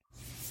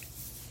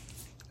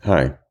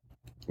Hi,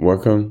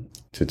 welcome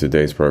to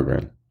today's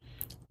program.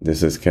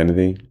 This is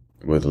Kennedy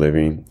with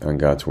Living on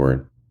God's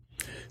Word.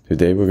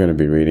 Today we're going to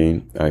be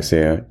reading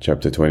Isaiah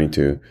chapter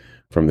 22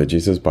 from the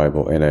Jesus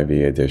Bible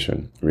NIV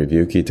edition,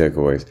 review key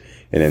takeaways,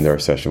 and end our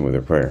session with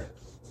a prayer.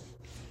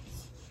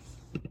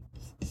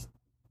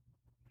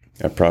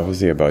 A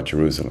prophecy about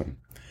Jerusalem.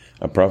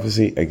 A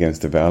prophecy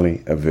against the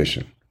valley of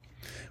vision.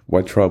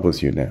 What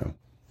troubles you now,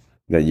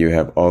 that you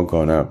have all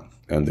gone up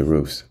on the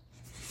roofs?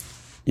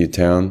 You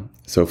town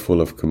so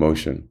full of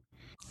commotion,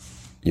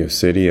 your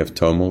city of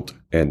tumult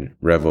and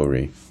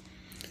revelry.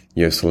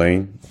 Your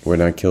slain were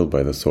not killed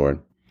by the sword,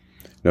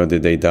 nor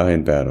did they die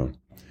in battle.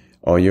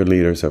 All your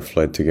leaders have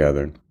fled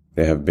together.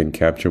 They have been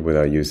captured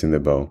without using the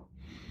bow.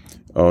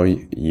 All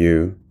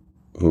you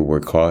who were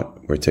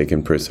caught were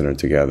taken prisoner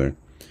together,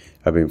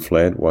 having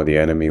fled while the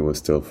enemy was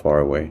still far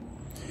away.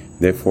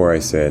 Therefore I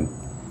said,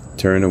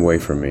 turn away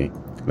from me.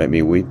 Let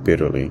me weep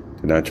bitterly.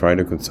 Do not try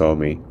to console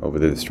me over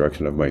the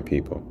destruction of my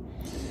people.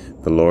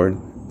 The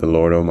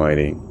Lord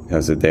Almighty,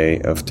 has a day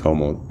of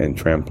tumult and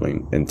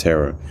trampling and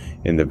terror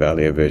in the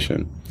valley of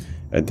vision,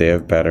 a day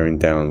of battering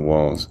down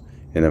walls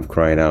and of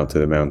crying out to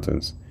the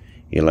mountains.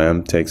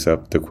 Elam takes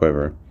up the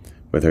quiver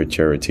with her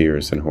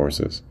charioteers and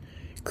horses.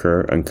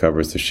 Kir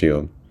uncovers the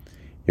shield.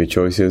 Your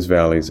choicest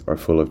valleys are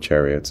full of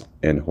chariots,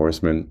 and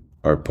horsemen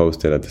are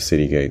posted at the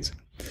city gates.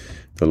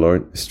 The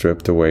Lord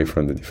stripped away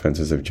from the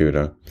defenses of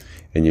Judah,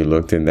 and you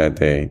looked in that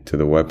day to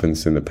the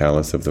weapons in the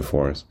palace of the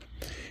forest.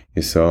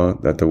 You saw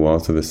that the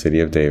walls of the city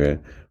of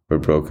David were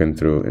broken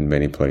through in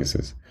many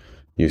places.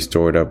 You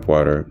stored up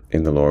water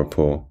in the lower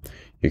pool.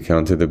 You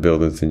counted the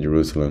buildings in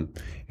Jerusalem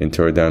and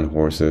tore down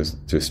horses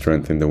to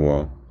strengthen the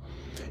wall.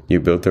 You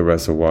built a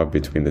reservoir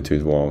between the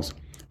two walls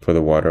for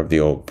the water of the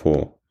old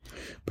pool.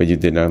 But you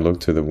did not look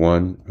to the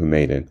one who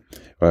made it,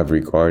 or have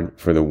regard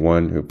for the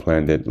one who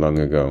planned it long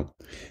ago.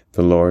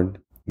 The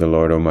Lord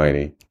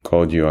Almighty,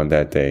 called you on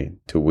that day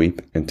to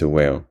weep and to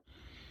wail,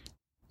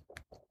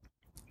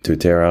 to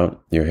tear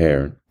out your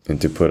hair and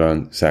to put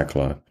on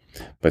sackcloth.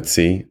 But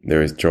see,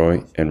 there is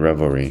joy and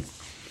revelry,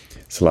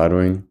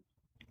 slaughtering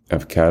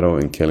of cattle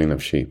and killing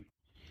of sheep,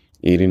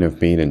 eating of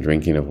meat and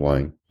drinking of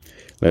wine.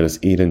 Let us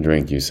eat and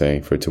drink, you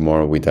say, for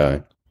tomorrow we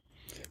die.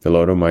 The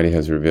Lord Almighty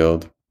has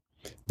revealed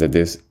that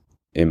this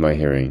in my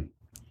hearing.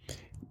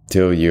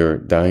 Till your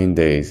dying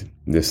days,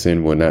 this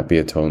sin will not be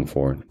atoned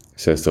for,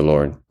 says the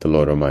Lord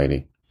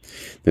Almighty.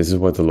 This is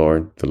what the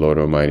Lord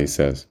Almighty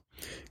says.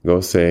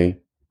 Go say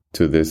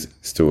to this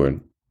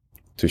steward,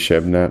 to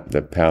Shebna,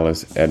 the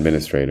palace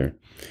administrator,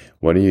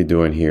 what are you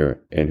doing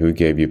here, and who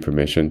gave you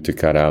permission to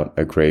cut out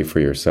a grave for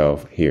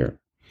yourself here,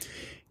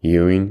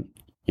 hewing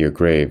your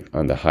grave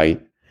on the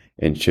height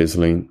and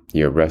chiseling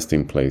your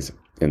resting place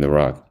in the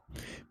rock?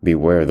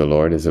 Beware, the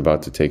Lord is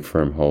about to take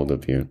firm hold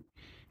of you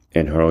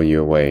and hurl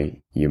you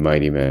away, you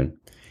mighty man.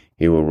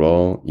 He will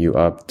roll you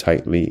up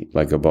tightly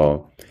like a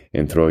ball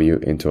and throw you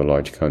into a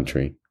large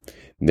country.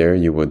 There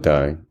you will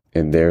die,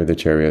 and there the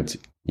chariots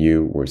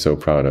you were so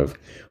proud of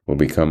will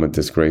become a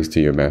disgrace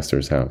to your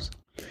master's house.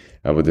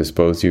 I will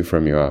dispose you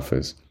from your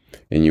office,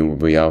 and you will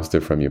be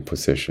ousted from your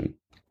position.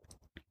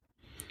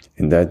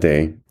 In that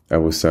day I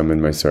will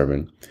summon my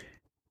servant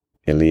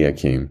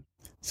Eliakim,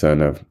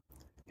 son of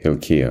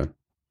Hilkiah.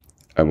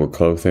 I will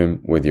clothe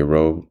him with your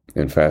robe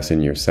and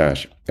fasten your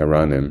sash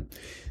around him,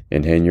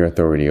 and hand your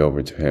authority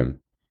over to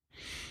him.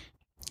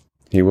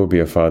 He will be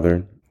a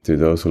father to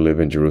those who live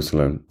in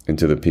Jerusalem and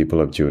to the people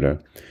of Judah.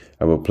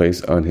 I will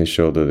place on his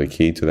shoulder the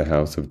key to the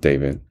house of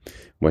David.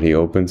 What he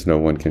opens, no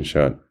one can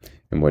shut,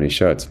 and what he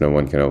shuts, no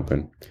one can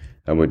open.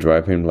 I will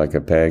drive him like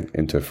a peg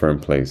into a firm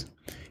place.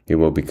 He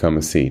will become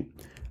a seat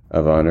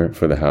of honor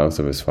for the house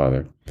of his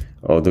father.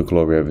 All the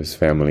glory of his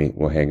family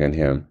will hang on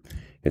him,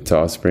 its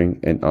offspring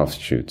and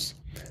offshoots,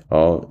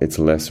 all its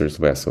lesser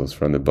vessels,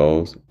 from the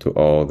bowls to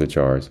all the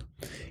jars.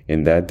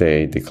 In that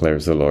day,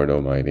 declares the Lord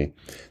Almighty,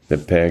 the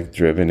peg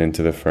driven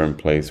into the firm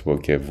place will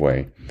give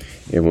way.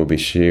 It will be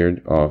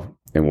sheared off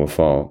and will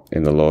fall,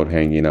 and the load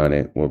hanging on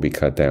it will be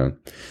cut down.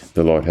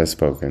 The Lord has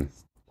spoken.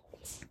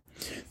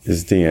 This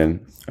is the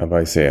end of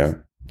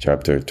Isaiah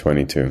chapter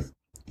 22.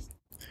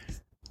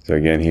 So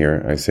again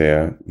here,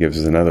 Isaiah gives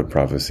us another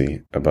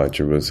prophecy about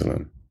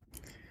Jerusalem.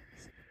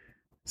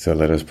 So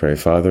let us pray.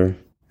 Father,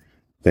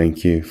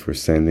 thank you for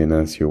sending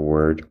us your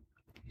word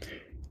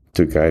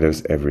to guide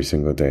us every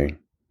single day.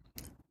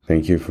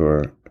 Thank you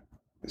for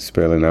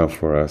spelling out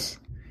for us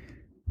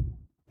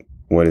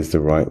what is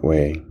the right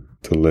way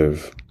to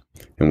live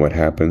and what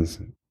happens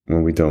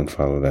when we don't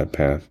follow that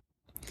path.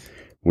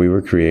 We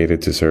were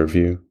created to serve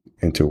you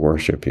and to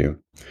worship you,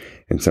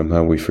 and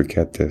somehow we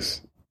forget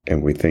this,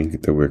 and we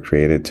think that we're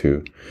created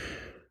to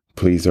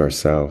please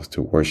ourselves,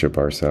 to worship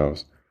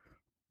ourselves,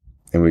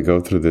 and we go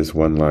through this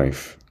one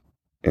life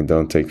and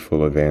don't take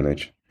full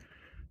advantage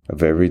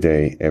of every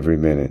day, every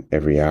minute,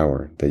 every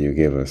hour that you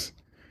give us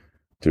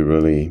to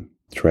really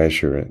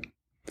treasure it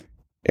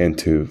and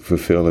to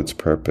fulfill its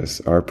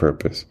purpose, our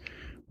purpose,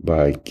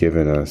 by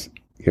giving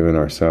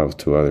ourselves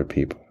to other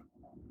people.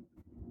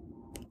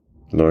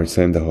 Lord,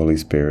 send the Holy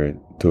Spirit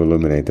to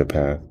illuminate the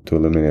path, to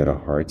illuminate our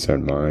hearts, our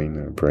mind,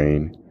 our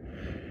brain,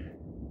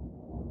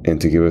 and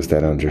to give us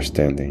that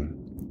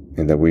understanding,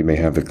 and that we may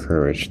have the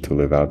courage to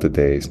live out the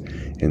days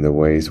in the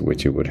ways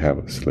which you would have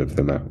us live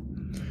them out.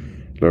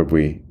 Lord,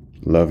 we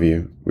love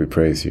you. We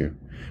praise you.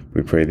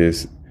 We pray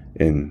this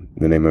in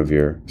the name of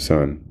your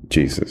Son,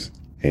 Jesus.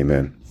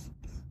 Amen.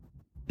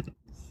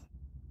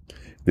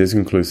 This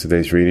concludes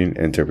today's reading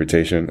and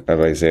interpretation of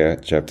Isaiah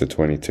chapter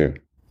 22.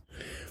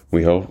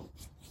 We hope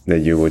that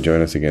you will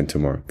join us again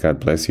tomorrow. God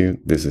bless you.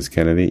 This is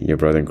Kennedy, your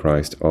brother in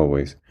Christ,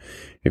 always.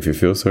 If you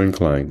feel so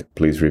inclined,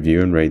 please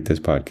review and rate this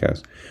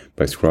podcast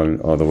by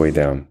scrolling all the way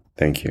down.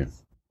 Thank you.